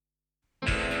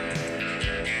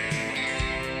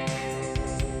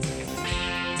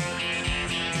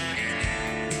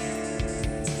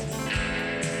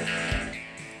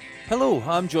Hello,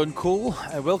 I'm John Cole,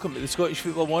 and welcome to the Scottish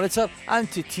Football Monitor and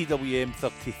to TWM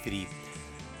 33.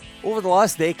 Over the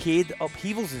last decade,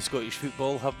 upheavals in Scottish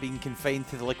football have been confined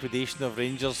to the liquidation of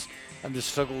Rangers and the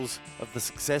struggles of the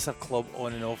successor club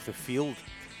on and off the field.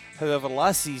 However,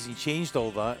 last season changed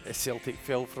all that as Celtic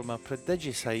fell from a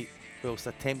prodigious height whilst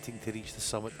attempting to reach the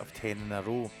summit of 10 in a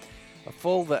row. A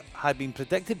fall that had been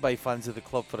predicted by fans of the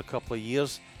club for a couple of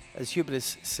years as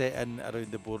hubris set in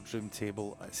around the boardroom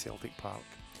table at Celtic Park.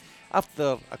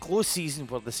 After a close season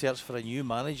where the search for a new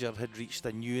manager had reached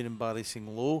a new and embarrassing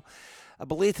low, a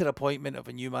belated appointment of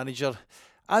a new manager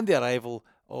and the arrival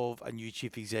of a new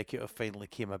chief executive finally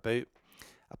came about.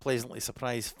 A pleasantly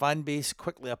surprised fan base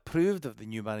quickly approved of the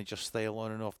new manager's style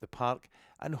on and off the park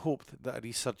and hoped that a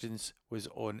resurgence was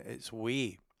on its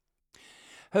way.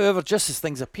 However, just as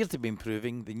things appear to be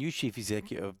improving, the new chief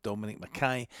executive, Dominic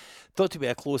Mackay, thought to be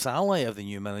a close ally of the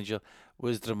new manager,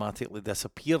 was dramatically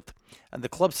disappeared, and the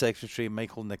club secretary,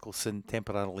 Michael Nicholson,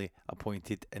 temporarily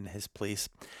appointed in his place.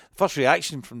 The first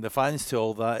reaction from the fans to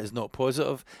all that is not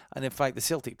positive, and in fact the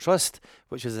Celtic Trust,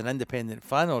 which is an independent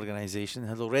fan organisation,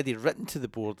 had already written to the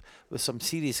board with some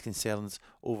serious concerns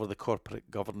over the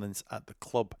corporate governance at the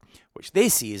club, which they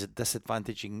see as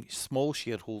disadvantaging small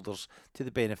shareholders to the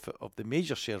benefit of the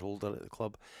major shareholder at the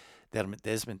club, Dermot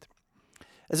Desmond.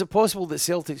 Is it possible that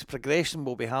Celtic's progression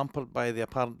will be hampered by the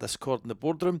apparent discord in the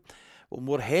boardroom? Will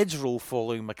more heads roll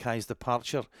following Mackay's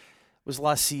departure? Was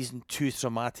last season too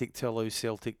traumatic to allow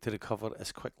Celtic to recover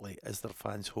as quickly as their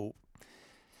fans hope?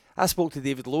 I spoke to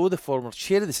David Lowe, the former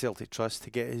chair of the Celtic Trust, to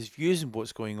get his views on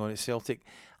what's going on at Celtic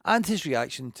and his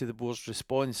reaction to the board's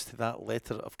response to that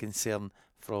letter of concern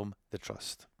from the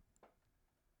Trust.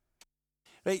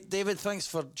 Right, David, thanks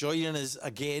for joining us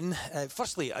again.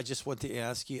 Firstly, I just wanted to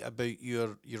ask you about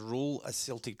your role as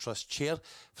Celtic Trust Chair,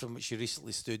 from which you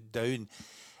recently stood down.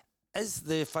 Is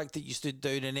the fact that you stood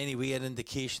down in any way an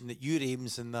indication that your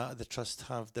aims and that of the Trust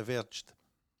have diverged?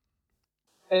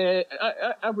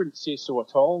 I wouldn't say so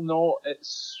at all. No,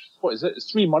 it's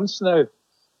 3 months now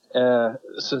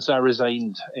since I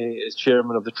resigned as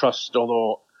chairman of the Trust,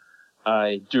 although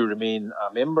I do remain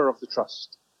a member of the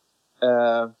Trust.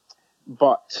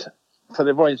 But for the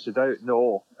avoidance of doubt,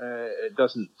 no, it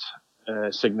doesn't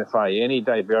signify any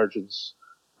divergence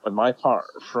on my part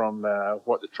from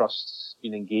what the Trust's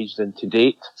been engaged in to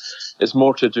date. It's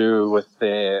more to do with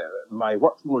my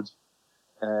workload,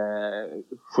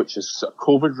 which is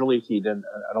COVID related and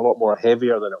a lot more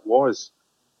heavier than it was.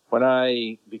 When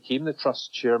I became the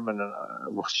Trust chairman,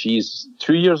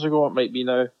 2 years ago it might be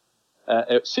now,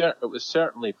 it was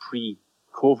certainly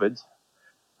pre-COVID.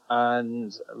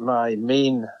 And my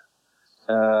main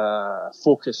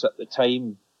focus at the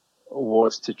time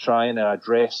was to try and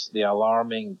address the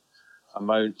alarming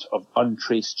amount of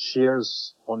untraced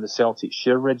shares on the Celtic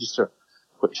share register,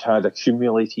 which had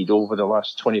accumulated over the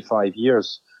last 25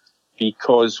 years.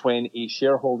 Because when a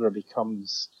shareholder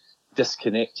becomes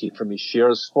disconnected from his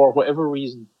shares for whatever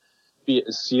reason, be it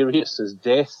as serious as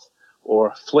death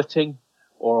or flitting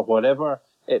or whatever,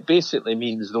 it basically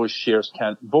means those shares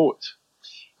can't vote.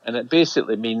 And it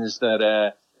basically means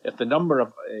that if the number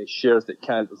of shares that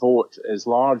can't vote is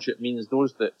large, it means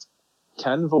those that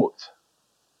can vote,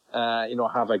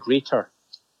 have a greater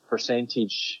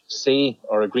percentage say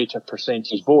or a greater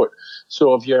percentage vote.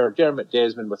 So if you're Dermot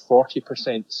Desmond with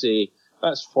 40% say,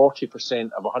 that's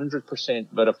 40% of 100%.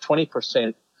 But if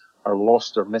 20% are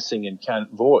lost or missing and can't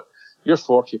vote, your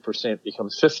 40%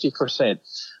 becomes 50%.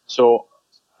 So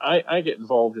I get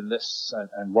involved in this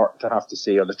and work, to have to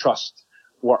say, or the Trust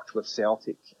worked with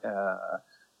Celtic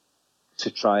to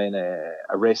try and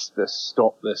arrest this,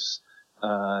 stop this,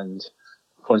 and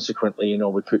consequently,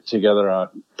 we put together a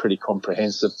pretty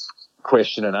comprehensive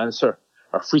question and answer,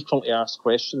 or frequently asked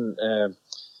question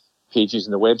pages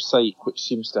on the website, which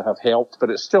seems to have helped, but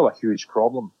it's still a huge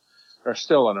problem. There's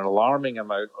still an alarming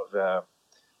amount of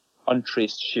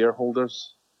untraced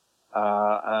shareholders,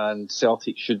 and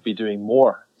Celtic should be doing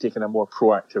more, taking a more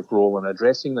proactive role in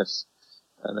addressing this.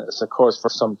 And it's a cause for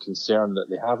some concern that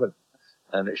they haven't.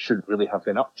 And it should really have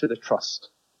been up to the Trust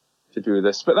to do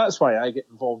this. But that's why I get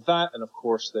involved. That, and of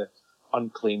course the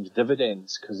unclaimed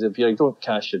dividends. Because if you don't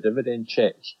cash a dividend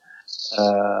check,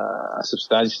 a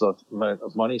substantial amount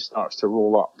of money starts to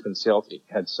roll up, and Celtic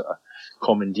had sort of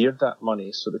commandeered that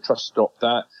money. So the Trust stopped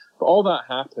that. But all that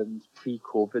happened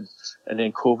pre-COVID, and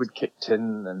then COVID kicked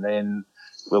in, and then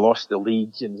we lost the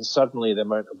league, and suddenly the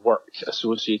amount of work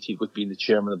associated with being the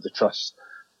chairman of the Trust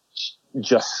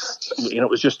it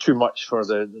was just too much for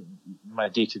my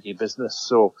day-to-day business.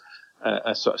 So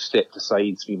I sort of stepped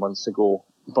aside 3 months ago,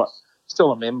 but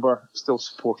still a member, still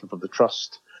supportive of the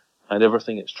Trust, and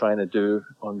everything it's trying to do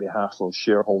on behalf of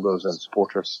shareholders and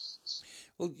supporters.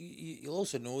 Well, you'll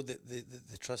also know that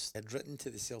the trust had written to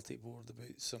the Celtic board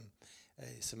about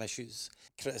some issues,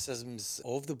 criticisms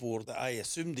of the board that I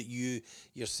assumed that you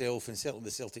yourself and certainly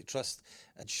the Celtic Trust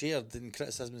had shared, in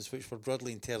criticisms which were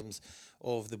broadly in terms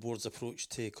of the board's approach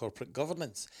to corporate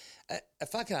governance.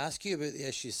 If I can ask you about the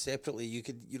issues separately, you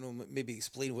could maybe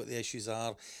explain what the issues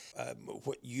are,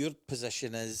 what your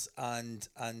position is, and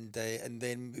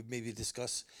then maybe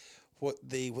discuss what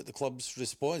the club's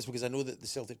response, because I know that the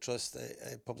Celtic Trust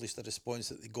published a response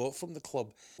that they got from the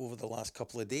club over the last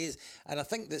couple of days, and I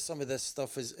think that some of this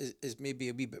stuff is maybe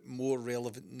a wee bit more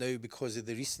relevant now because of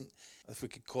the recent, if we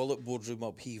could call it, boardroom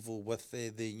upheaval with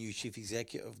the new chief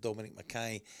executive Dominic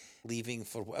Mackay leaving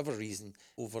for whatever reason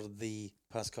over the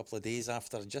past couple of days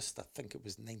after just, I think it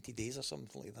was 90 days or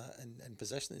something like that in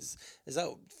position. Is that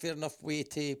a fair enough way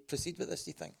to proceed with this,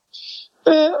 do you think?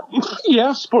 Yeah,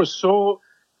 I suppose so.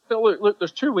 But look,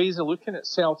 there's two ways of looking at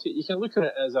Celtic. You can look at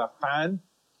it as a fan,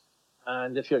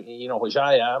 and if you're, which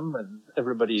I am, and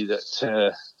everybody that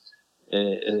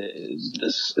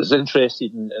is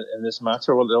interested in this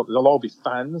matter, well, they'll all be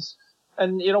fans.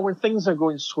 And, when things are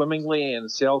going swimmingly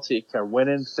and Celtic are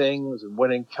winning things and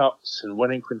winning cups and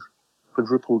winning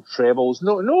quadruple trebles,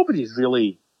 nobody's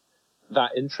really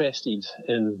that interested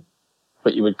in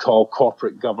what you would call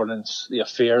corporate governance, the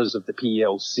affairs of the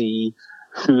PLC,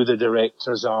 who the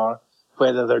directors are,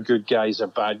 whether they're good guys or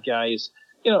bad guys.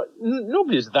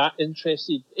 Nobody's that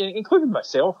interested, including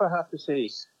myself, I have to say,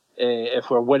 if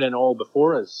we're winning all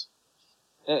before us.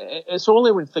 It's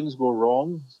only when things go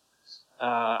wrong,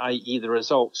 i.e. the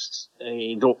results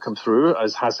don't come through,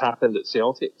 as has happened at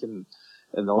Celtic in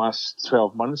the last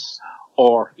 12 months,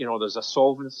 or, there's a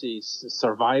solvency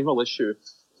survival issue,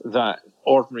 that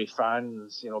ordinary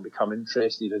fans, become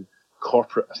interested in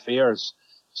corporate affairs.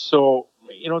 So,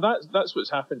 that's what's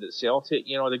happened at Celtic.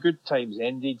 The good times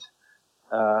ended,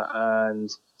 and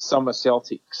some of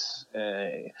Celtic's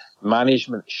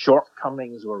management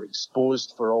shortcomings were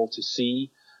exposed for all to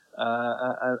see.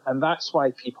 And that's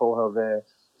why people have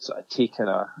sort of taken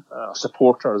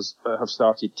supporters have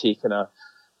started taking a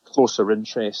closer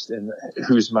interest in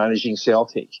who's managing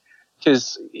Celtic.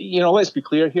 Because, let's be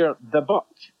clear here, the buck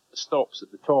stops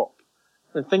at the top.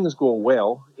 When things go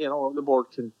well, the board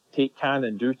can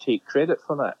and do take credit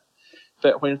for that.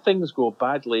 But when things go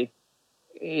badly,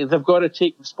 they've got to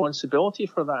take responsibility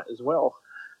for that as well.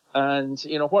 And,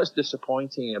 what's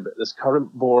disappointing about this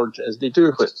current board is they do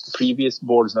what the previous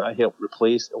boards that I helped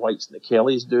replace, the Whites and the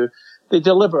Kellys, do. They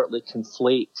deliberately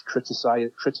conflate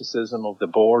criticism of the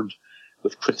board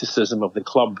with criticism of the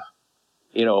club,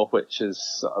 which is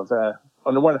sort of,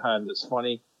 on the one hand, it's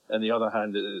funny, and the other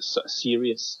hand, it is sort of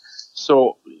serious.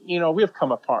 So, we've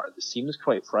come apart at the seams,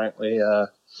 quite frankly, in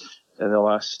the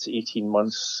last 18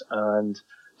 months, and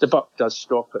the buck does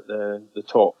stop at the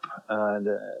top, and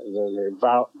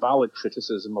the valid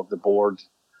criticism of the board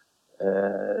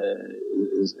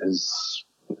is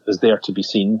there to be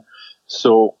seen.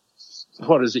 So,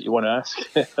 what is it you want to ask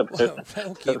about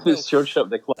the stewardship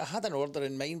of the club? I had an order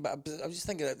in mind, but I was just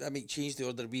thinking that I might change the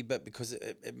order a wee bit because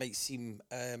it might seem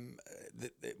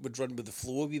that it would run with the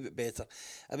flow a wee bit better.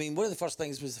 I mean, one of the first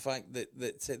things was the fact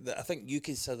that I think you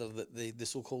consider that the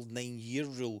so-called 9-year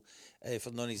rule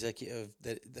for non-executive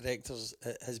directors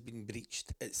has been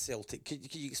breached at Celtic.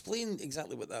 Could you explain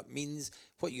exactly what that means,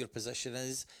 what your position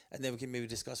is, and then we can maybe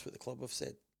discuss what the club have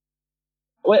said?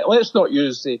 Let's not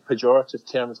use the pejorative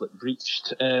terms like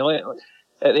breached. At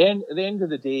the end of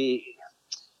the day,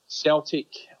 Celtic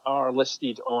are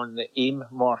listed on the AIM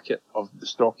market of the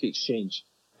stock exchange,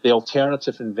 the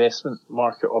alternative investment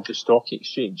market of the stock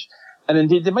exchange. And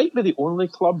indeed, they might be the only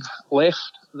club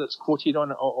left that's quoted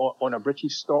on a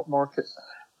British stock market.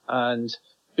 And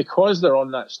because they're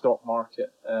on that stock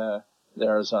market,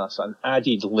 there's an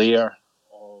added layer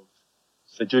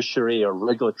fiduciary or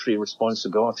regulatory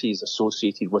responsibilities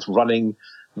associated with running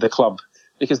the club,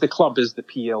 because the club is the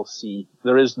PLC.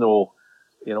 There is no,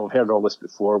 we've heard all this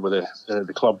before with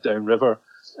the club downriver.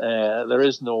 There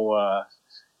is no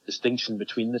distinction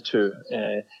between the two.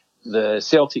 The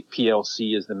Celtic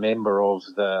PLC is the member of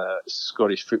the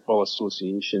Scottish Football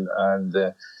Association and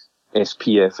the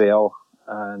SPFL,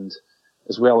 and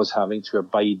as well as having to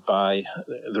abide by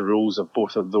the rules of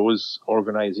both of those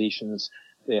organisations,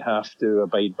 they have to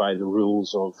abide by the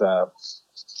rules of the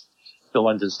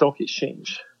London Stock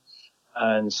Exchange.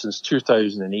 And since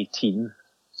 2018,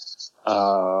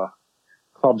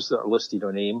 clubs that are listed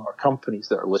on AIM, or companies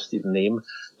that are listed on AIM,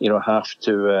 have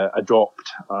to adopt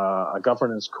a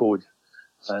governance code.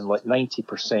 And like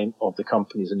 90% of the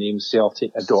companies on AIM,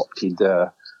 Celtic adopted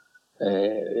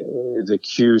the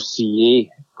QCA,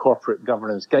 Corporate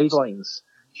Governance Guidelines.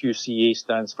 QCA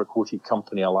stands for Quoted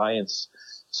Company Alliance.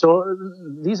 So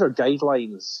these are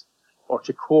guidelines, or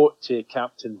to quote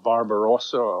Captain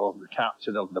Barbarossa, or the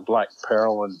captain of the Black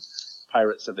Pearl and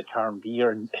Pirates of the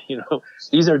Caribbean,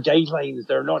 these are guidelines.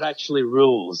 They're not actually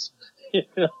rules.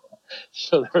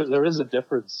 So there is a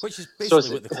difference. Which is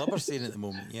basically what the club are saying at the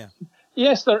moment, yeah.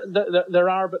 Yes, there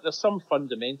are, but there's some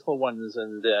fundamental ones,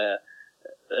 and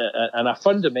a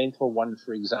fundamental one,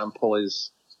 for example,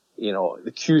 is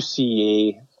the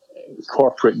QCA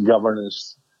corporate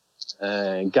governance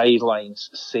guidelines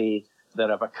say that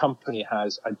if a company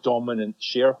has a dominant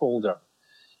shareholder,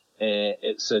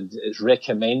 it's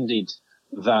recommended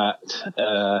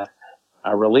that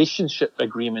a relationship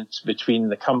agreement between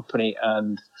the company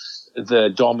and the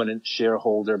dominant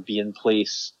shareholder be in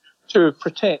place to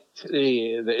protect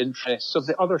the interests of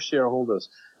the other shareholders.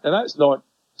 And that's not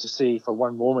to say for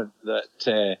one moment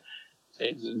that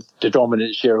the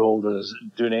dominant shareholders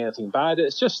doing anything bad.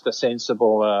 It's just a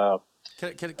sensible. Can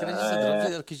I just interrupt you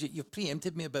there, because you've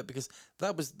preempted me a bit, because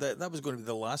that was going to be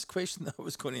the last question that I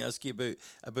was going to ask you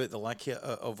about the lack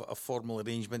of a formal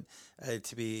arrangement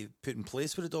to be put in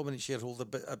place with a dominant shareholder.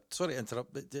 But sorry to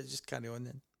interrupt, but just carry on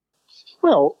then.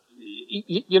 Well,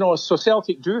 so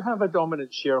Celtic do have a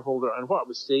dominant shareholder, and what I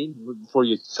was saying before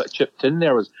you chipped in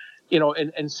there was,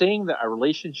 in saying that a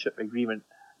relationship agreement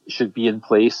should be in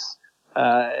place,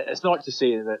 it's not to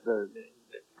say that the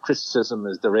criticism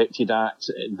is directed at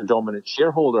the dominant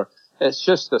shareholder. It's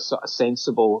just a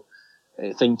sensible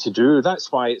thing to do.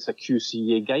 That's why it's a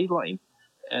QCA guideline.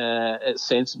 It's a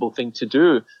sensible thing to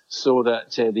do so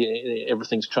that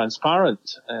everything's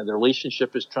transparent. The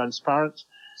relationship is transparent.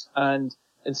 And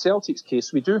in Celtic's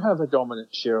case, we do have a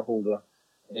dominant shareholder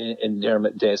in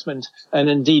Dermot Desmond. And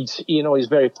indeed, he's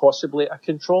very possibly a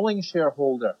controlling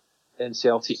shareholder in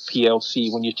Celtic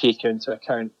PLC when you take into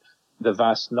account the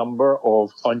vast number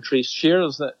of untraced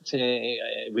shares that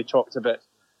we talked about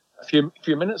a few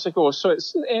minutes ago. So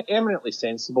it's eminently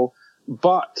sensible,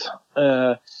 but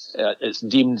it's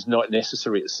deemed not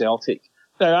necessary at Celtic.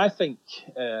 Now, I think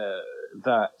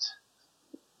that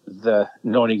the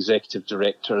non-executive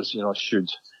directors, should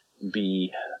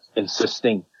be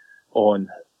insisting on,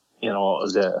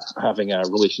 having a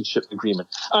relationship agreement.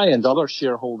 I and other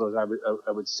shareholders, I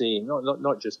would say,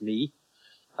 not just me.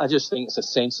 I just think it's a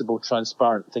sensible,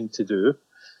 transparent thing to do.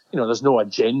 There's no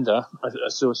agenda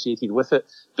associated with it.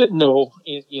 But no,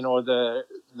 the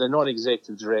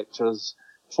non-executive directors,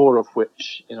 4 of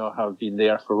which, have been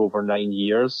there for over 9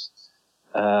 years,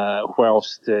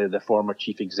 whilst the former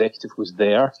chief executive was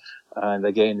there. And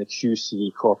again, the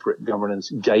QC corporate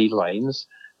governance guidelines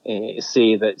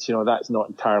say that, that's not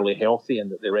entirely healthy,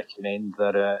 and that they recommend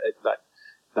that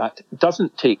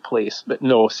doesn't take place. But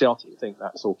no, Celtic think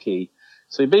that's okay.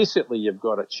 So basically, you've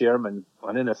got a chairman,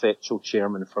 an ineffectual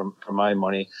chairman for my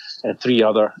money, and 3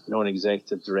 other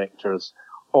non-executive directors,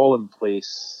 all in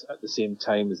place at the same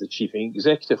time as the chief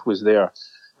executive was there.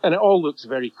 And it all looks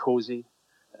very cosy,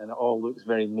 and it all looks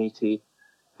very matey,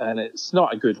 and it's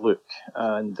not a good look.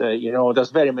 And,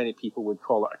 there's very many people would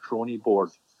call it a crony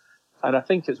board. And I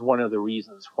think it's one of the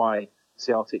reasons why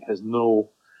Celtic has no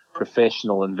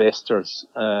professional investors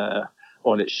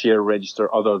on its share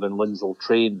register other than Lindsell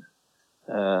Train,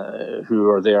 who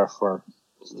are there for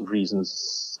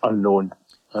reasons unknown.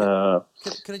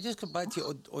 Can I just come back to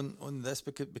you on this,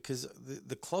 because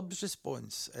the club's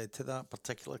response to that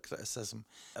particular criticism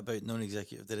about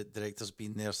non-executive directors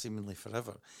being there seemingly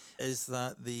forever is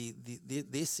that they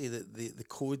say that the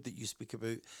code that you speak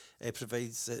about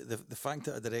provides the fact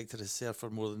that a director has served for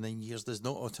more than 9 years does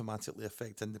not automatically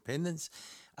affect independence,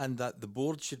 and that the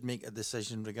board should make a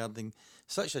decision regarding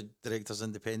such a director's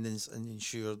independence and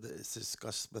ensure that it's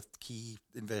discussed with key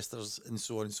investors and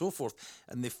so on and so forth.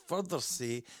 And they further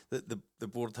say that the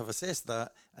board have assessed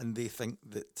that, and they think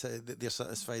that they're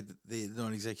satisfied that the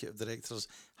non-executive directors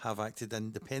have acted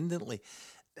independently.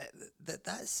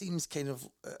 That seems kind of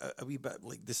a wee bit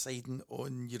like deciding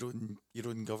on your own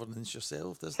governance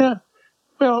yourself, doesn't it? Yeah.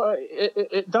 Well,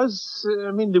 it does.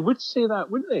 I mean, they would say that,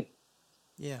 wouldn't they?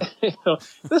 Yeah.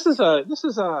 This is a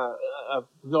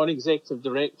non-executive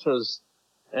directors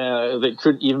that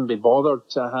couldn't even be bothered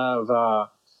to have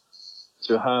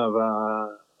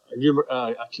a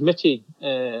committee,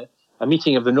 a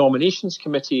meeting of the nominations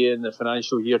committee in the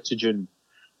financial year to June.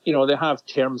 They have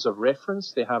terms of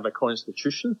reference. They have a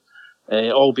constitution,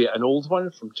 albeit an old one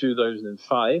from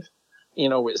 2005.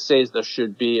 It says there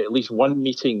should be at least one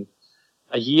meeting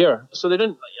a year. So they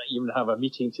didn't even have a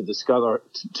meeting to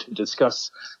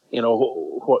discuss,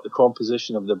 what the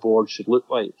composition of the board should look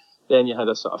like. Then you had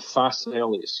a sort of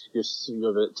facile excuse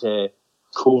about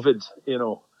COVID,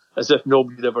 as if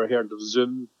nobody had ever heard of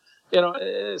Zoom.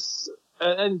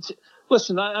 And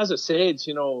listen, as I said,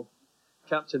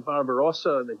 Captain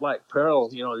Barbarossa and the Black Pearl,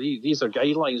 these are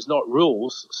guidelines, not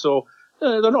rules. So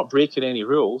they're not breaking any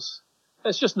rules.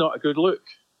 It's just not a good look.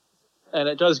 And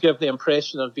it does give the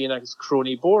impression of being a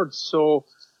crony board. So,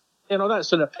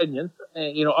 that's an opinion.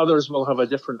 Others will have a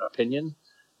different opinion.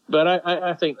 But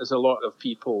I think there's a lot of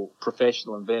people,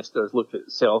 professional investors, look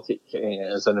at Celtic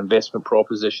as an investment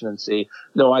proposition and say,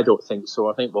 no, I don't think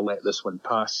so. I think we'll let this one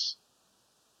pass.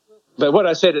 But what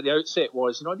I said at the outset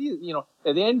was, at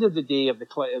the end of the day,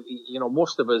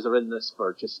 most of us are in this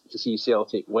for just to see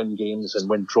Celtic win games and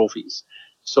win trophies.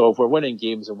 So if we're winning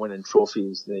games and winning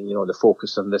trophies, then, the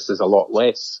focus on this is a lot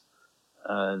less.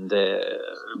 And,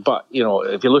 but,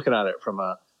 if you're looking at it from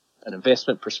an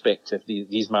investment perspective,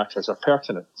 these matters are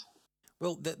pertinent.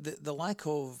 Well, the lack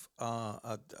of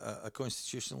a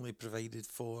constitutionally provided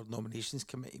for nominations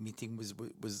committee meeting was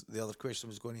the other question I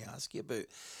was going to ask you about.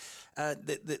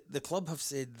 The club have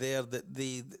said there that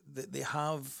they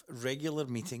have regular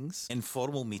meetings,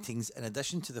 informal meetings, in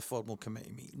addition to the formal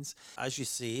committee meetings. As you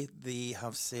say, they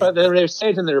have said... But they've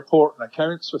said in the report and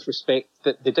accounts with respect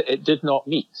that it did not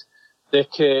meet.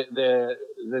 The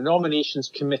nominations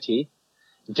committee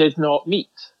did not meet.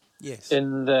 Yes.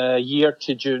 In the year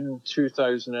to June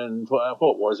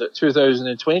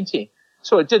 2020.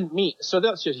 So it didn't meet. So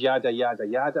that's just yada yada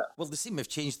yada. Well, they seem to have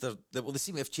changed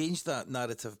that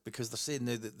narrative because they're saying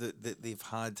now that they've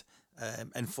had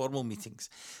informal meetings.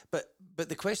 But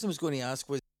the question I was going to ask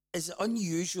was: is it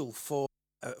unusual for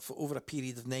over a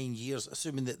period of 9 years,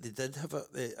 assuming that they did have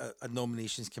a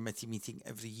nominations committee meeting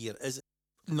every year? Is it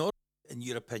not, in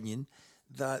your opinion,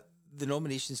 that the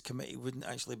nominations committee wouldn't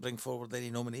actually bring forward any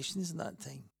nominations in that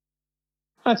time?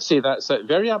 I'd say that's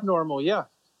very abnormal, yeah.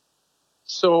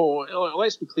 So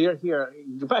let's be clear here.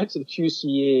 Go back to the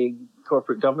QCA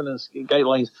corporate governance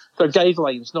guidelines. They're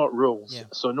guidelines, not rules. Yeah.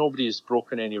 So nobody's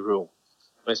broken any rule.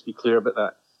 Let's be clear about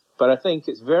that. But I think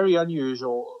it's very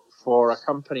unusual for a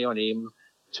company on AIM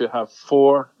to have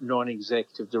 4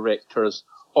 non-executive directors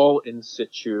all in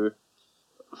situ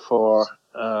for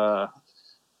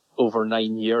over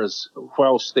 9 years,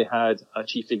 whilst they had a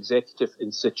chief executive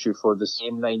in situ for the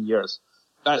same 9 years.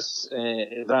 That's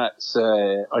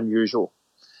unusual.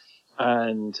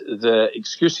 And the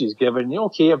excuses given,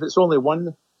 okay, if it's only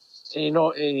one, a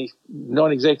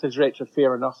non-executive director,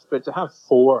 fair enough, but to have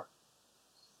 4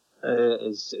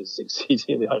 is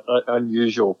exceedingly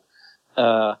unusual.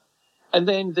 And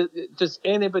then, does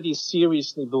anybody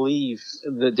seriously believe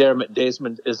that Dermot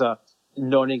Desmond is a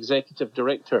non-executive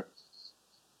director?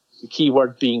 The key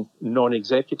word being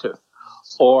non-executive.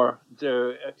 Or,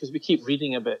 because we keep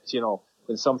reading about,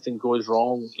 when something goes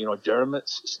wrong,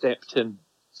 Dermot's stepped in,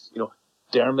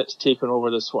 Dermot's taken over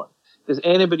this one. Does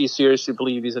anybody seriously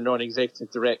believe he's a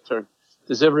non-executive director?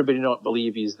 Does everybody not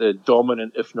believe he's the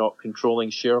dominant, if not controlling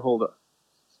shareholder?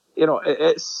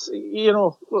 Let's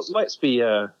be,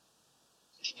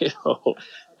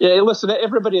 listen,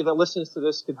 everybody that listens to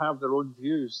this can have their own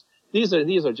views. These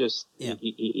are just,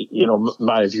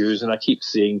 my views, and I keep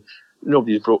saying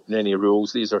nobody's broken any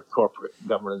rules. These are corporate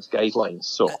governance guidelines.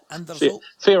 So,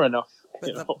 fair enough.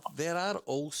 But there are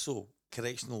also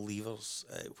correctional levers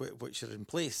which are in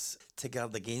place to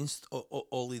guard against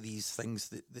all of these things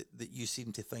that you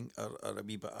seem to think are a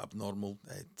wee bit abnormal,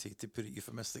 to put it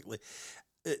euphemistically.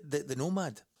 The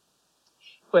Nomad.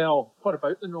 Well, what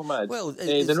about the Nomad? Well,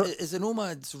 is the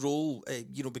Nomad's role,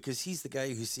 because he's the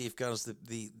guy who safeguards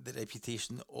the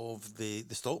reputation of the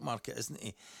stock market, isn't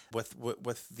he? With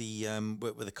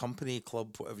the company,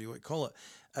 club, whatever you want to call it.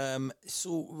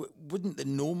 So wouldn't the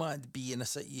Nomad be in a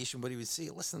situation where he would say,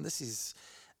 "Listen, this is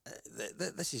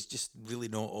just really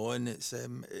not on. It's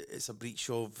a breach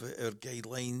of our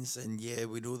guidelines, and yeah,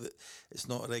 we know that it's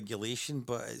not a regulation,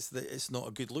 but it's not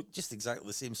a good look." Just exactly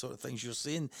the same sort of things you're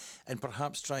saying, and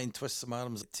perhaps try and twist some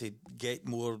arms to get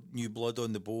more new blood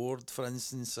on the board, for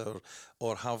instance,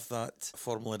 or have that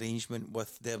formal arrangement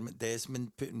with Dermot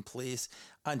Desmond put in place,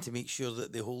 and to make sure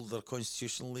that they hold their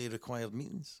constitutionally required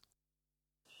meetings.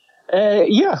 The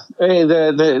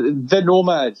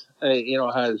Nomad,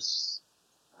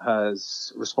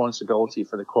 has responsibility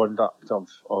for the conduct of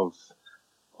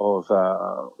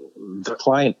the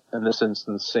client, in this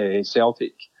instance,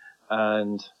 Celtic.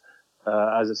 And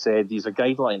as I said, these are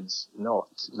guidelines, not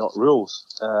rules.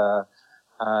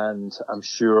 And I'm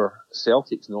sure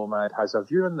Celtic's Nomad has a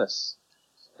view on this.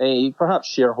 Perhaps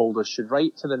shareholders should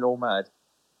write to the Nomad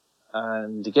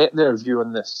and get their view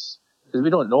on this, because we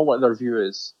don't know what their view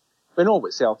is. We know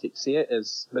what Celtic say it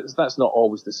is, but that's not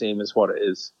always the same as what it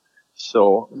is.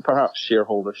 So perhaps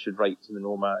shareholders should write to the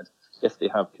Nomad if they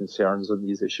have concerns on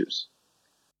these issues.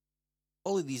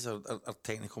 All of these are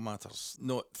technical matters,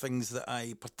 not things that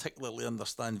I particularly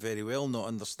understand very well, not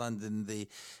understanding the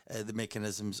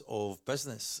mechanisms of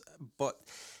business. But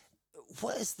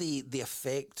what is the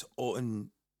effect on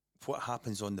what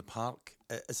happens on the park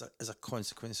as a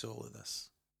consequence of all of this?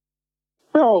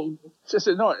 Well,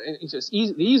 it's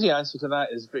easy. The easy answer to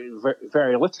that is very, very,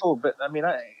 very little. But I mean,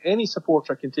 any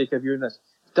supporter can take a view on this.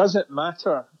 Does it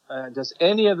matter? Does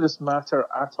any of this matter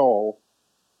at all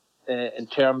in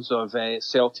terms of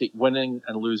Celtic winning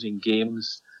and losing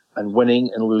games, and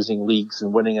winning and losing leagues,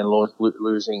 and winning and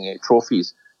losing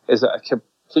trophies? Is it a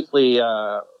completely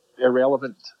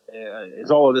irrelevant?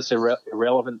 Is all of this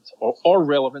irrelevant or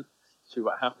relevant to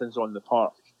what happens on the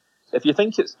park? If you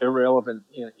think it's irrelevant,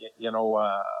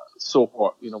 so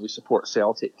what? We support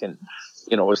Celtic, and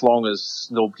as long as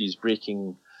nobody's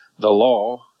breaking the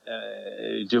law,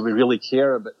 do we really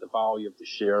care about the value of the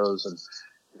shares and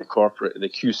the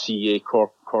QCA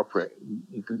corporate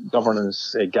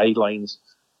governance guidelines?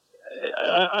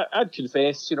 I'd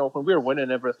confess, when we're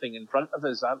winning everything in front of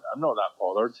us, I'm not that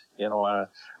bothered.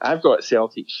 I've got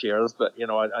Celtic shares, but I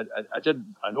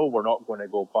know we're not going to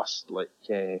go bust like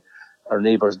our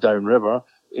neighbours downriver.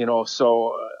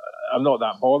 So I'm not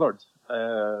that bothered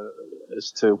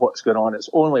as to what's going on.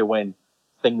 It's only when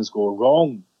things go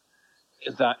wrong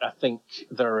that I think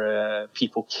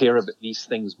people care about these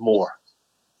things more.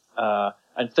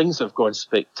 And things have gone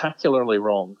spectacularly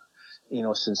wrong,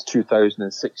 since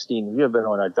 2016. We have been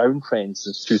on a downtrend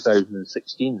since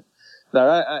 2016. Now,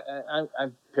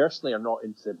 I personally am not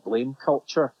into blame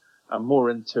culture. I'm more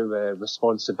into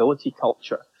responsibility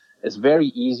culture. It's very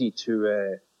easy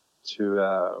to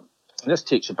and this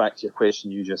takes you back to your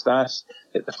question you just asked.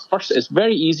 It's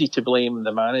very easy to blame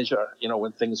the manager,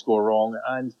 when things go wrong,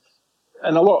 and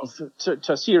a lot of,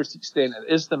 to a serious extent, it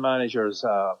is the manager's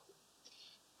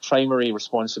primary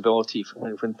responsibility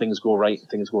when things go right and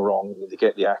things go wrong. They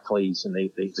get the accolades and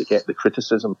they get the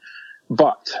criticism,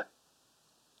 but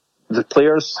the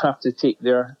players have to take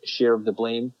their share of the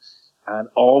blame, and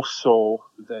also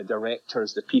the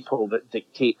directors, the people that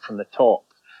dictate from the top,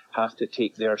 have to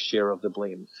take their share of the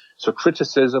blame. So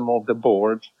criticism of the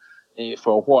board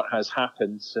for what has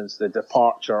happened since the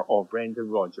departure of Brendan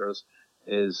Rodgers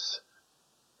is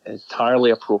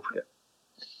entirely appropriate.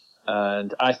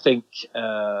 And I think,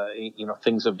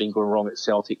 things have been going wrong at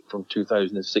Celtic from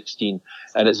 2016.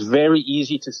 And it's very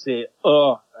easy to say,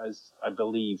 as I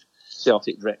believe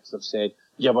Celtic directors have said,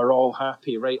 yeah, we're all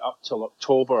happy right up till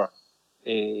October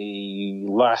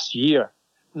last year.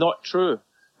 Not true.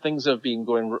 Lots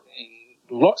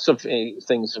of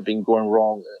things have been going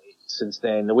wrong since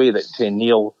then. The way that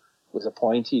Neil was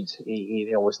appointed,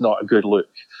 was not a good look.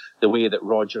 The way that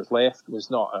Rodgers left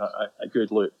was not a good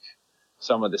look.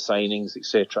 Some of the signings,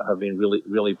 etc., have been really,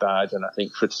 really bad, and I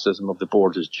think criticism of the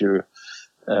board is due.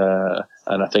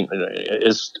 And I think that it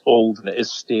is old and it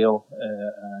is stale,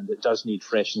 and it does need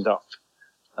freshened up.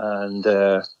 And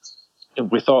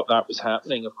we thought that was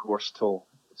happening, of course, till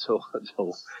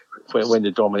when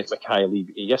the Dominic Mackay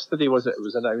yesterday was it? It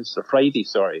was announced, or Friday,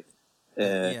 sorry.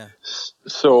 Yeah.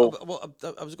 So,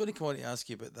 I was going to come on to ask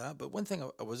you about that, but one thing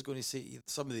I was going to say,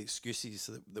 some of the excuses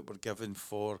that were given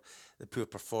for the poor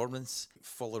performance,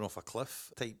 falling off a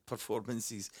cliff type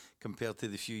performances compared to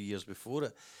the few years before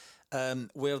it,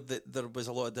 where there was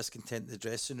a lot of discontent in the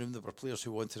dressing room. There were players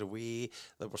who wanted away.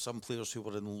 There were some players who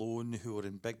were in loan, who were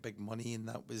in big money, and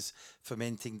that was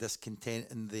fomenting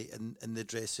discontent in the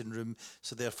dressing room.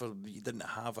 So therefore, you didn't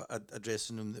have a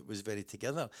dressing room that was very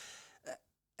together.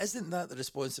 Isn't that the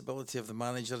responsibility of the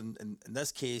manager, in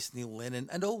this case, Neil Lennon,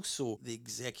 and also the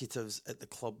executives at the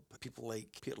club, people like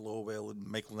Peter Lawwell and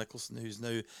Michael Nicholson, who's now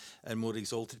in a more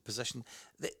exalted position,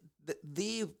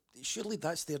 they surely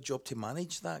that's their job to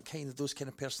manage those kind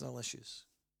of personal issues?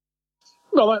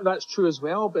 Well, that's true as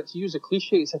well, but to use a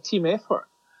cliche, it's a team effort.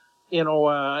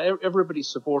 Everybody's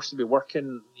supposed to be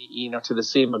working, to the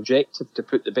same objective, to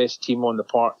put the best team on the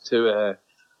park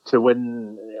to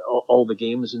win all the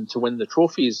games and to win the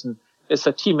trophies. And it's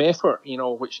a team effort,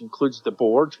 which includes the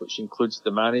board, which includes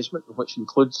the management, which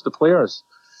includes the players.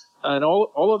 And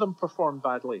all of them performed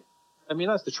badly. I mean,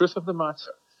 that's the truth of the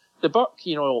matter. The buck,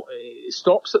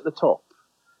 stops at the top.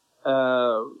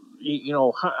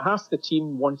 Half the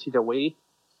team wanted away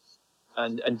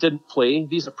and didn't play.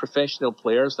 These are professional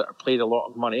players that are paid a lot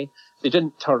of money. They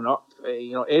didn't turn up.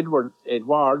 Edward,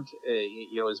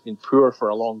 has been poor for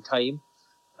a long time.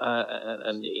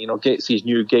 And gets his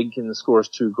new gig and scores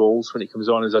 2 goals when he comes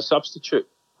on as a substitute.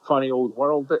 Funny old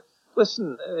world. But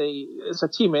listen, it's a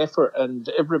team effort and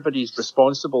everybody's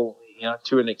responsible,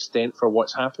 to an extent for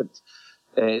what's happened.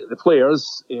 The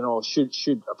players,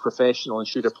 should a professional and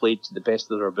should have played to the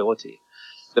best of their ability.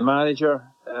 The manager,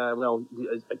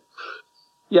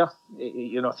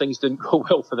 things didn't go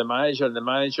well for the manager, and the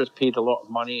manager's paid a lot of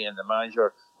money, and the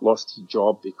manager lost his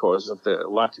job because of the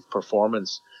lack of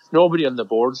performance. Nobody on the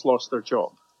board's lost their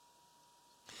job.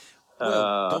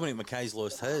 Well, Dominic Mackay's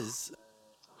lost his.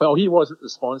 Well, he wasn't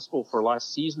responsible for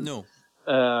last season. No.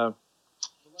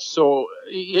 So,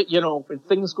 when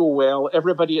things go well,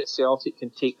 everybody at Celtic can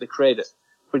take the credit.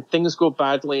 When things go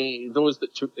badly, those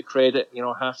that took the credit,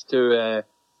 have to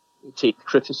take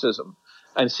criticism.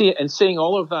 And saying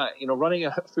all of that, running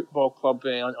a football club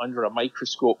under a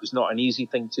microscope is not an easy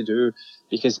thing to do,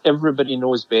 because everybody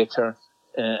knows better,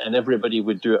 and everybody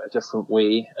would do it a different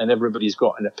way, and everybody's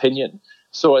got an opinion.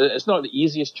 So it's not the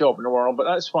easiest job in the world, but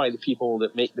that's why the people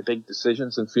that make the big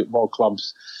decisions in football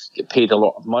clubs get paid a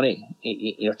lot of money,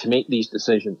 to make these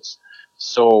decisions.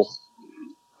 So,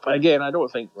 but again, I don't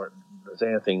think there's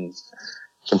anything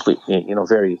completely,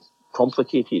 very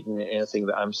complicated in anything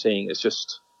that I'm saying. It's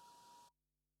just.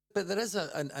 But there is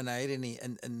an irony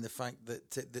in the fact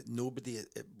that nobody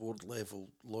at board level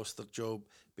lost their job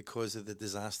because of the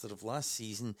disaster of last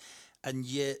season, and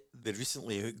yet the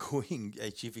recently outgoing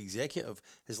chief executive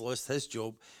has lost his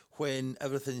job when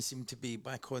everything seemed to be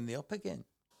back on the up again.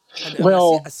 And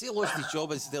I say lost his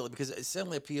job incidentally because it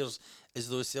certainly appears as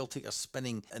though Celtic are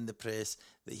spinning in the press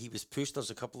that he was pushed.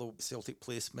 There's a couple of Celtic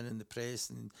placemen in the press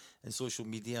and social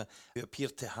media who appear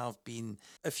to have been,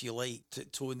 if you like,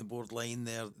 toeing the board line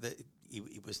there, that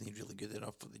he wasn't really good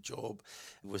enough for the job.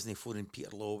 He wasn't phoning Peter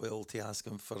Lawwell to ask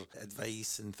him for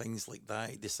advice and things like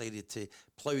that. He decided to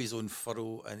plough his own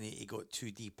furrow and he got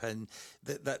too deep in.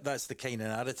 That's the kind of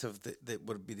narrative that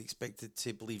we're being expected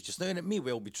to believe just now. And it may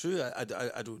well be true, I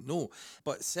don't know.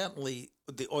 But certainly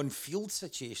the on-field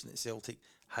situation at Celtic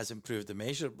has improved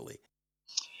immeasurably.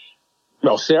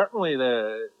 Well, certainly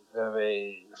the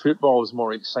football is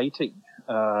more exciting.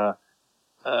 But,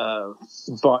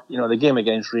 the game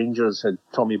against Rangers had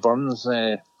Tommy Burns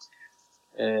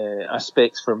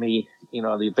aspects for me.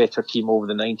 The better team over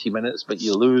the 90 minutes, but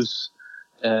you lose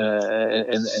in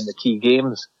the key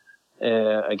games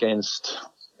against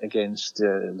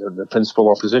the principal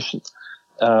opposition.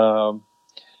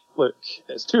 Look,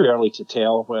 it's too early to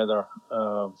tell whether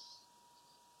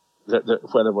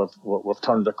whether we've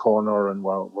turned a corner and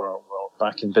we're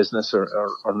back in business or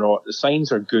not. The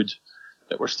signs are good.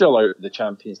 That we're still out of the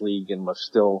Champions League and we've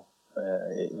still,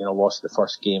 lost the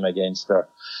first game against our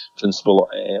principal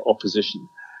opposition.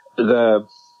 The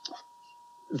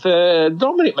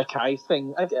Dominic Mackay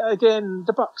thing, again,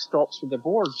 the buck stops with the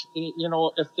board.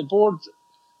 If the board,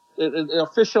 the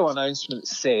official announcement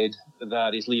said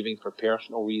that he's leaving for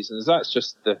personal reasons, that's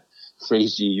just the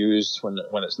phrase you use when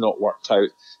it's not worked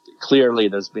out. Clearly,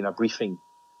 there's been a briefing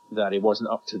that he wasn't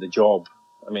up to the job.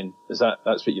 I mean, that's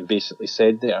what you basically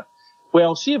said there?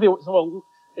 Well, see if it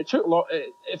took a lot.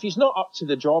 If he's not up to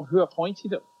the job, who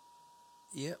appointed him?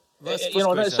 Yeah,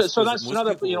 so that's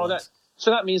another.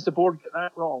 So that means the board get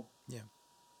that wrong.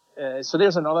 Yeah. So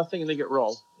there's another thing they get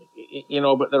wrong.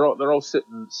 But they're all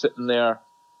sitting there.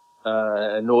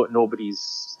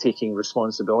 Nobody's taking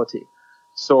responsibility.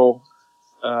 So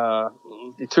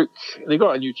they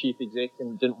got a new chief executive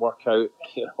and it didn't work out.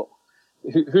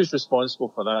 Who's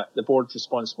responsible for that? The board's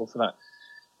responsible for that.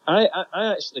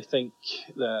 I actually think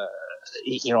that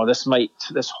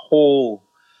this whole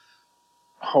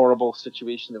horrible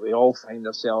situation that we all find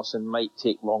ourselves in might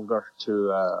take longer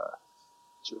to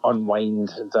unwind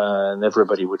than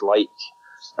everybody would like.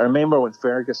 I remember when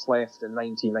Fergus left in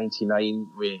 1999,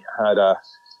 we had a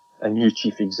new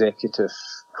chief executive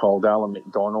called Alan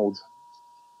MacDonald,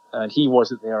 and he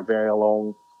wasn't there very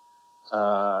long.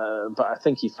 But I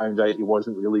think he found out he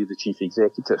wasn't really the chief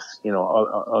executive.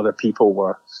 Other people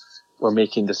were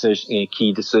making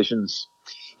key decisions.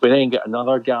 We then get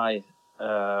another guy,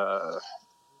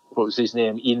 what was his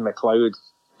name? Ian McLeod,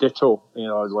 ditto,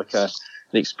 like an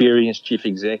experienced chief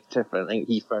executive. I think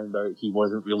he found out he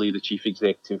wasn't really the chief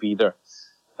executive either.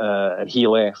 And he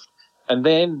left. And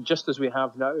then, just as we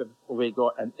have now, we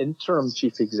got an interim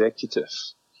chief executive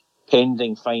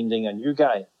pending finding a new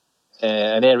guy.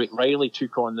 And Eric Riley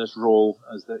took on this role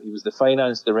he was the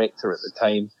finance director at the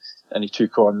time, and he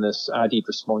took on this added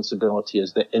responsibility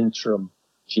as the interim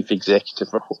chief executive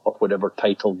or whatever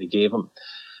title they gave him.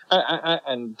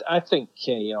 And I think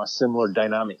similar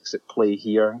dynamics at play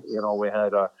here. We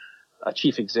had a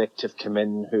chief executive come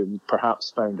in who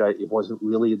perhaps found out he wasn't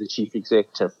really the chief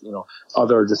executive.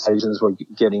 Other decisions were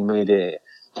getting made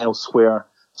elsewhere.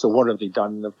 So what have they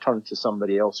done? They've turned to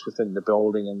somebody else within the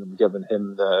building and given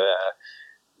him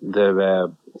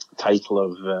the title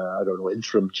of, I don't know,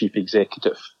 interim chief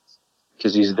executive,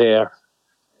 because he's there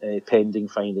pending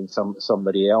finding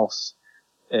somebody else.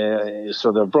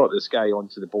 So they've brought this guy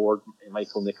onto the board,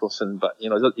 Michael Nicholson, but he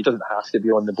doesn't have to be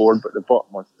on the board, but they brought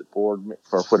him onto the board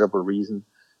for whatever reason.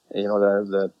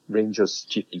 The Rangers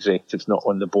chief executive's not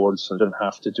on the board, so they don't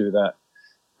have to do that,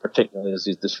 particularly as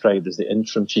he's described as the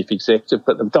interim chief executive.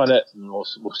 But they've done it, and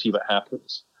we'll see what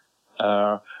happens.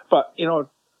 But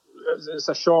it's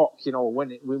a shock.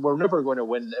 We're never going to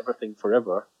win everything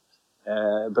forever.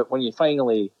 But when you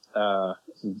finally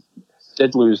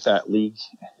did lose that league,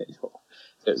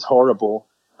 it's horrible,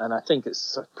 and I think it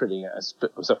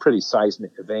was a pretty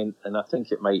seismic event, and I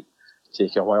think it might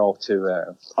take a while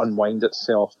to unwind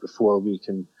itself before we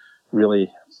can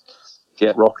really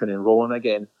get rocking and rolling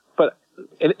again. But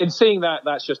in saying that,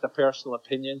 that's just a personal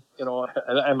opinion.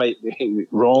 I might be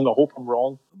wrong. I hope I'm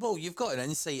wrong. Well, you've got an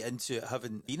insight into it,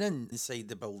 having been inside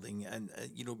the building and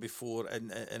before in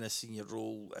a senior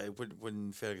role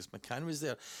when Fergus McCann was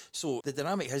there. So the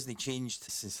dynamic hasn't changed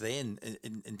since then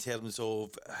in terms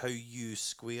of how you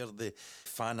square the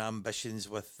fan ambitions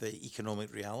with the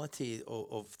economic reality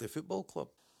of the football club.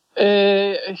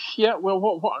 Yeah.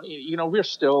 Well, we're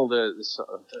still the sort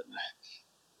of.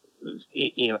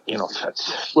 We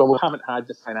haven't had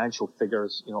the financial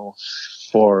figures,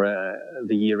 for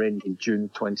the year ending June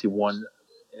 21,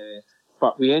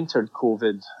 but we entered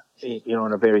COVID,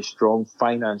 in a very strong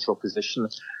financial position.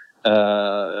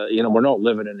 We're not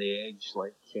living in the edge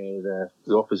like the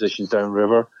opposition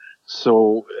downriver,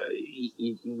 so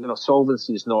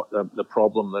solvency is not the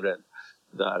problem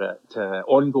that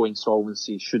ongoing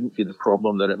solvency shouldn't be the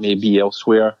problem that it may be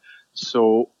elsewhere.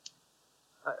 So.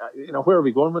 Where are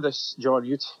we going with this, John?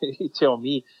 You tell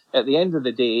me. At the end of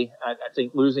the day, I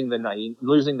think losing the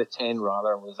 10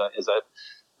 is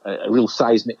a real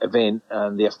seismic event,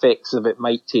 and the effects of it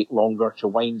might take longer to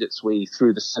wind its way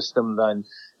through the system than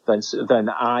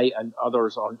I and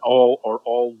others on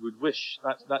all would wish.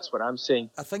 That's what I'm saying.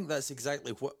 I think that's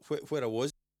exactly where I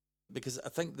was, because I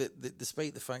think that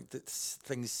despite the fact that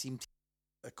things seem to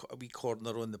a wee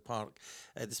corner on the park,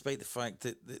 despite the fact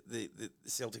that the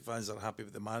Celtic fans are happy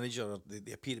with the manager, or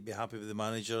they appear to be happy with the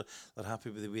manager, they're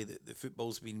happy with the way that the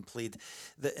football's been played,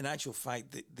 that in actual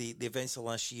fact the events of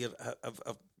last year have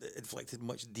inflicted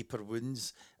much deeper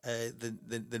wounds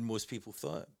than most people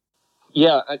thought.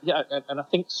 Yeah, and I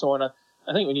think so, and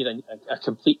I think we need a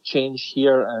complete change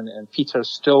here, and Peter's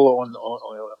still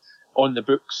on the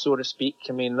books, so to speak.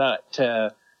 I mean,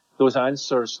 that those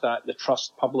answers that the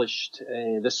Trust published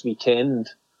this weekend,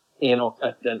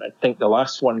 I think the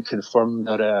last one confirmed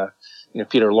that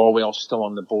Peter Lawwell's still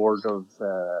on the board of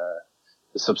the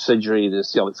subsidiary, the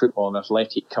Celtic Football and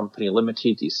Athletic Company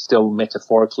Limited. He's still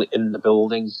metaphorically in the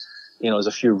building. There's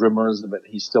a few rumours that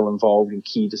he's still involved in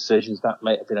key decisions. That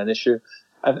might have been an issue.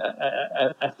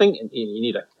 I think you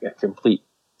need a complete.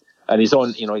 And he's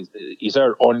on, he's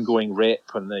our ongoing rep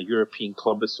on the European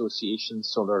Club Association,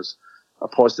 so there's a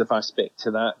positive aspect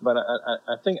to that. But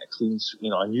I think it cleans,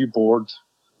 a new board,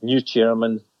 new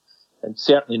chairman, and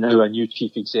certainly now a new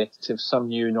chief executive, some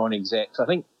new non-execs. I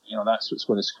think, that's what's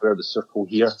going to square the circle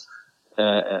here,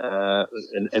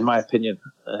 in my opinion.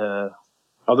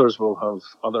 Others will have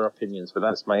other opinions, but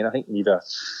that's mine. I think we need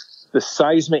the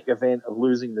seismic event of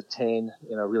losing the 10,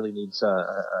 really needs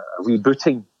a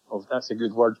rebooting of, that's a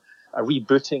good word, a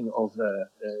rebooting of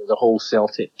the whole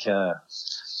Celtic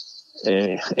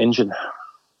engine.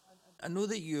 I know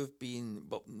that you've been,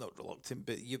 well, not reluctant,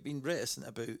 but you've been reticent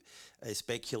about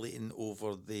speculating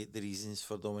over the reasons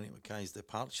for Dominic Mackay's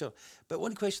departure. But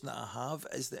one question that I have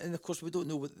is that, and of course we don't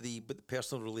know what the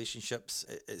personal relationships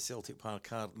at Celtic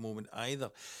Park are at the moment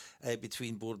either,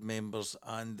 between board members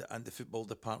and the football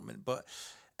department. But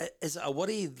is it a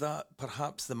worry that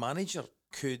perhaps the manager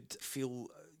could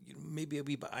feel maybe a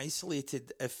wee bit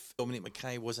isolated if Dominic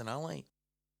Mackay was an ally?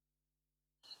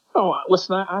 Oh,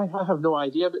 listen, I have no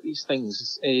idea about these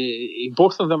things.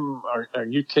 Both of them are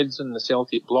new kids in the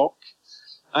Celtic block.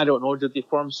 I don't know, did they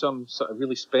form some sort of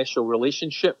really special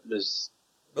relationship? Is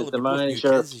the manager,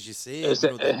 kids, as you say, is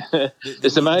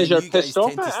the manager pissed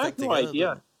off? I have no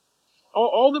idea.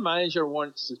 All the manager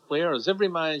wants is players. Every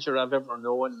manager I've ever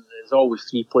known is always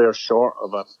 3 players short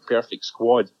of a perfect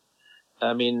squad.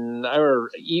 I mean,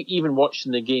 even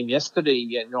watching the game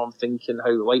yesterday, I'm thinking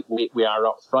how lightweight we are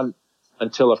up front.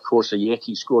 Until, of course,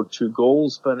 Ajeti scored 2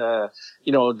 goals. But,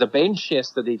 the bench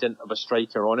yesterday didn't have a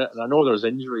striker on it. And I know there's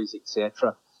injuries,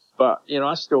 etc. But,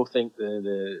 I still think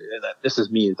this is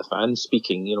me as the fan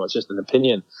speaking, it's just an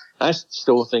opinion. I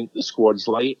still think the squad's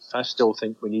light. I still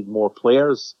think we need more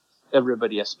players.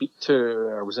 Everybody I speak to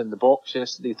or was in the box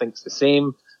yesterday thinks the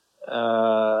same.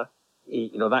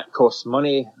 that costs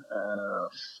money.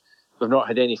 We've not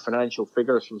had any financial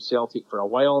figures from Celtic for a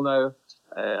while now.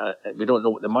 We don't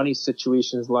know what the money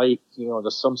situation is like.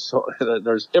 There's some sort of,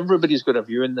 everybody's got a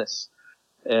view in this.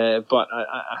 But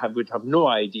I would have no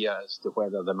idea as to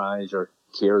whether the manager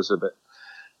cares about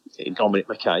Dominic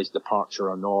Mackay's departure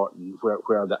or not, and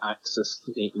where the axis,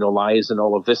 lies in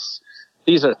all of this.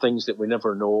 These are things that we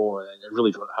never know, and I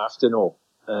really don't have to know.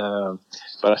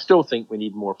 But I still think we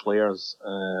need more players.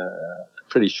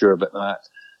 Pretty sure about that.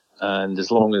 And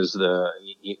as long as the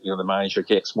manager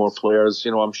gets more players,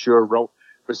 I'm sure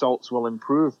results will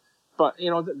improve. But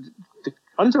the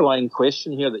underlying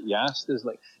question here that you asked is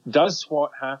does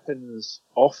what happens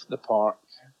off the park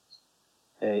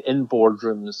in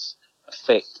boardrooms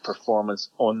affect performance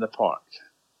on the park?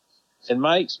 In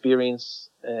my experience,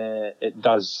 it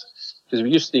does. Because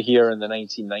we used to hear in the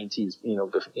 1990s,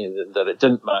 that it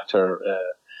didn't matter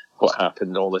what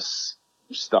happened, all this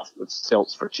stuff with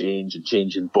Celts for Change and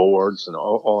changing boards and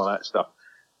all of that stuff.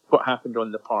 What happened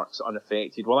on the park's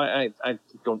unaffected. Well, I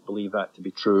don't believe that to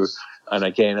be true. And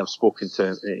again, I've spoken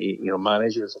to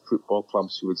managers of football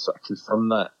clubs who would sort of confirm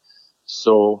that.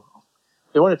 So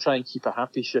we want to try and keep a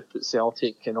happy ship at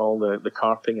Celtic and all the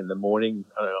carping and the moaning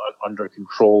under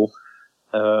control.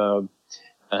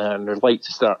 And I'd like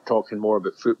to start talking more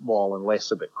about football and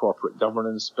less about corporate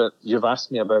governance. But you've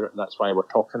asked me about it, and that's why we're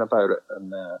talking about it.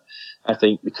 And I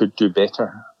think we could do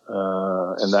better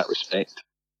in that respect.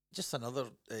 Just another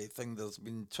thing, there's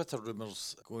been Twitter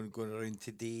rumours going around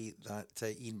today that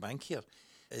Ian Bankier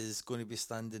is going to be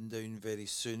standing down very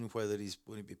soon, whether he's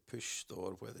going to be pushed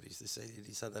or whether he's decided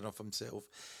he's had enough himself.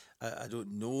 I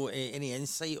don't know. Any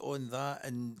insight on that?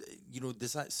 And,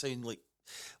 does that sound like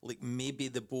maybe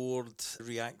the board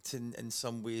reacting in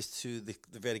some ways to the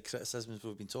very criticisms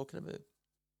we've been talking about?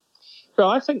 Well,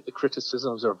 I think the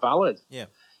criticisms are valid. Yeah.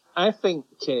 I think,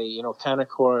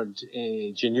 Canaccord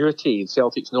Genuity,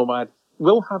 Celtic's Nomad,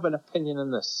 will have an opinion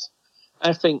in this.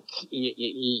 I think,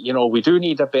 we do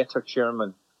need a better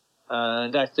chairman.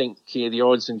 And I think the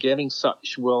odds in getting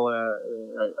such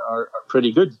are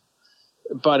pretty good.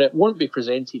 But it won't be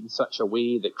presented in such a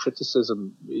way that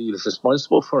criticism is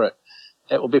responsible for it.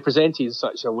 It will be presented in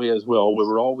such a way as, well, we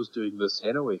were always doing this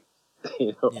anyway.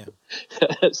 Yeah.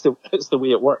 It's the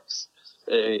way it works.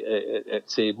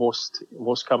 It's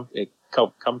most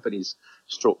companies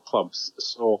stroke clubs.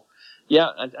 So, yeah,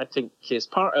 I think as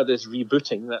part of this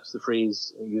rebooting, that's the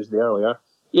phrase I used earlier.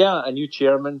 Yeah, a new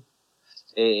chairman.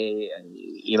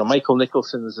 Michael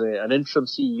Nicholson's an interim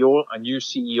CEO, a new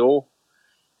CEO,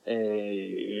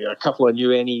 a couple of new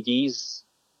NEDs,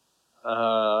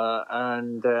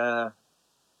 and a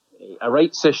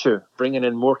rights issue, bringing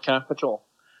in more capital,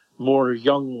 more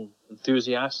young,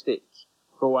 enthusiastic,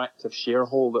 proactive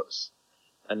shareholders,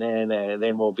 and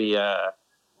then we'll be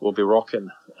rocking.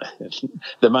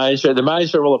 The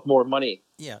manager will have more money.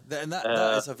 Yeah, and that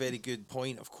is a very good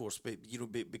point, of course. But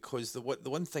because the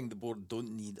one thing the board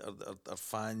don't need are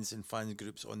fans and fan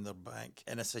groups on their back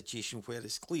in a situation where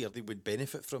it's clear they would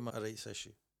benefit from a rights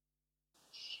issue.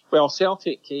 Well,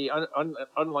 Celtic,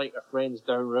 unlike our friends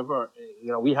downriver,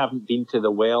 we haven't been to the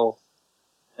well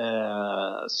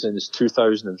since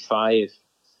 2005.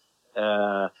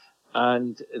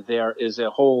 And there is a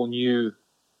whole new,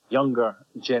 younger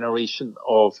generation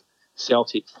of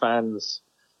Celtic fans,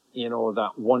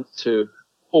 that want to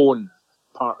own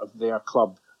part of their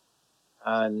club.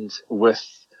 And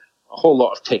with a whole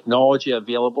lot of technology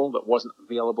available that wasn't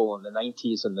available in the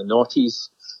 90s and the noughties,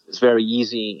 it's very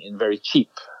easy and very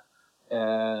cheap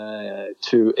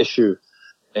to issue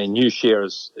new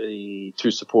shares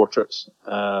to supporters.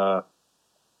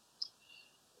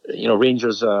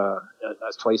 Rangers,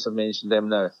 that's twice I've mentioned them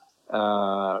now,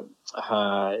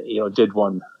 did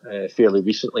one fairly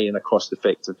recently on a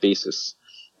cost-effective basis,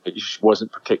 which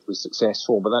wasn't particularly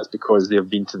successful, but that's because they've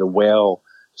been to the well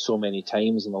so many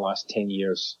times in the last 10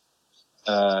 years.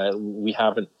 We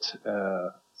haven't.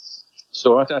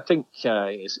 So I think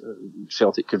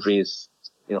Celtic could raise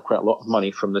quite a lot of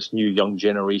money from this new young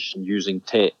generation using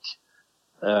tech.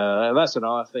 And that's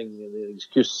another thing, the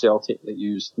excuse Celtic that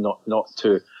used not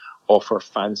to offer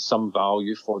fans some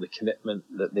value for the commitment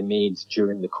that they made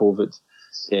during the COVID,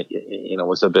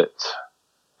 was a bit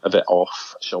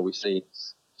off, shall we say.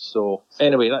 So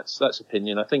anyway, that's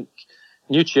opinion. I think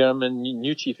new chairman,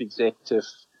 new chief executive,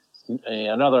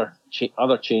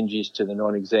 other changes to the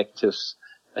non-executives,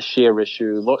 a share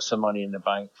issue, lots of money in the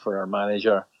bank for our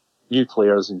manager, new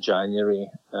players in January,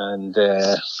 and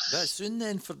that's soon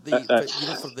then for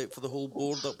the whole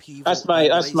board upheaval. That's my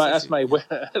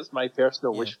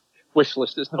personal wish wish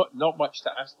list is not much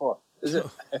to ask for, is it?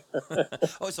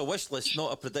 Oh, it's a wish list,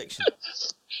 not a prediction.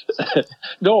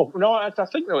 No, I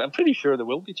think I'm pretty sure there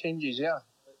will be changes, yeah.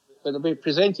 But they'll be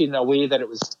presented in a way that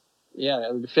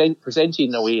it'll be presented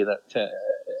in a way that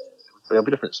there'll be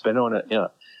a different spin on it, yeah.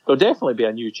 There'll definitely be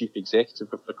a new chief executive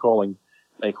if they're calling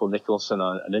Michael Nicholson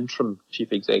an interim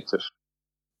chief executive.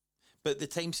 But the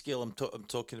timescale I'm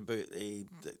talking about,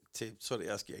 sorry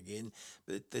to ask you again,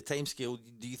 but the timescale,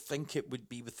 do you think it would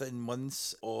be within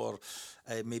months or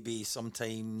maybe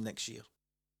sometime next year?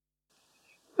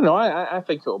 No, I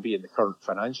think it'll be in the current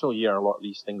financial year. A lot of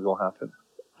these things will happen.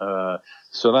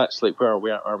 So that's like where we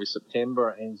are we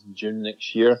September, ends in June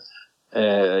next year.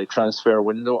 Transfer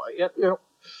window.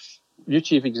 New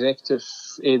chief executive.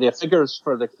 The figures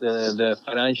for the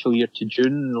financial year to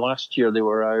June last year, they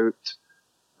were out.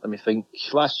 Let me think.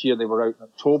 Last year they were out in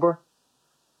October.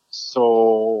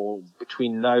 So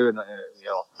between now and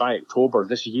by October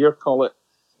this year, call it.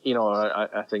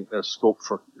 I think there's scope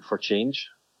for change.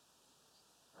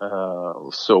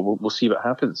 So we'll see what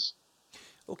happens.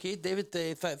 Okay, David.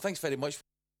 Thanks very much.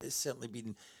 It's certainly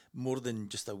been more than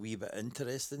just a wee bit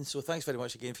interesting. So thanks very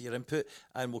much again for your input,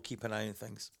 and we'll keep an eye on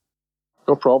things.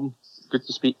 No problem. Good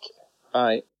to speak.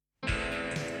 Bye.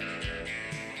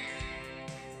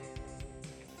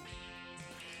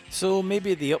 So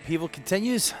maybe the upheaval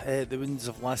continues. The winds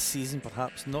of last season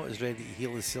perhaps not as ready to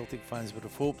heal as Celtic fans would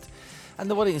have hoped. And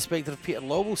the worrying spectre of Peter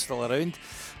Lawwell still around.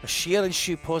 A share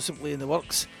issue possibly in the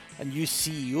works. A new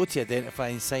CEO to identify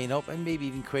and sign up. And maybe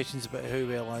even questions about how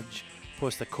well Ange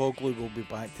Postecoglou will be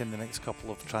backed in the next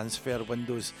couple of transfer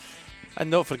windows.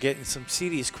 And not forgetting some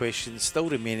serious questions still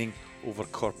remaining over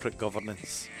corporate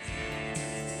governance.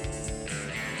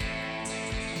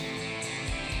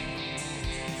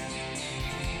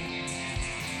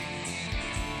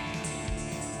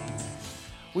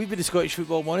 We've been the Scottish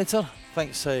Football Monitor.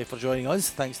 Thanks for joining us.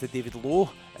 Thanks to David Lowe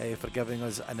for giving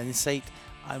us an insight,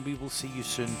 and we will see you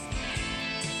soon.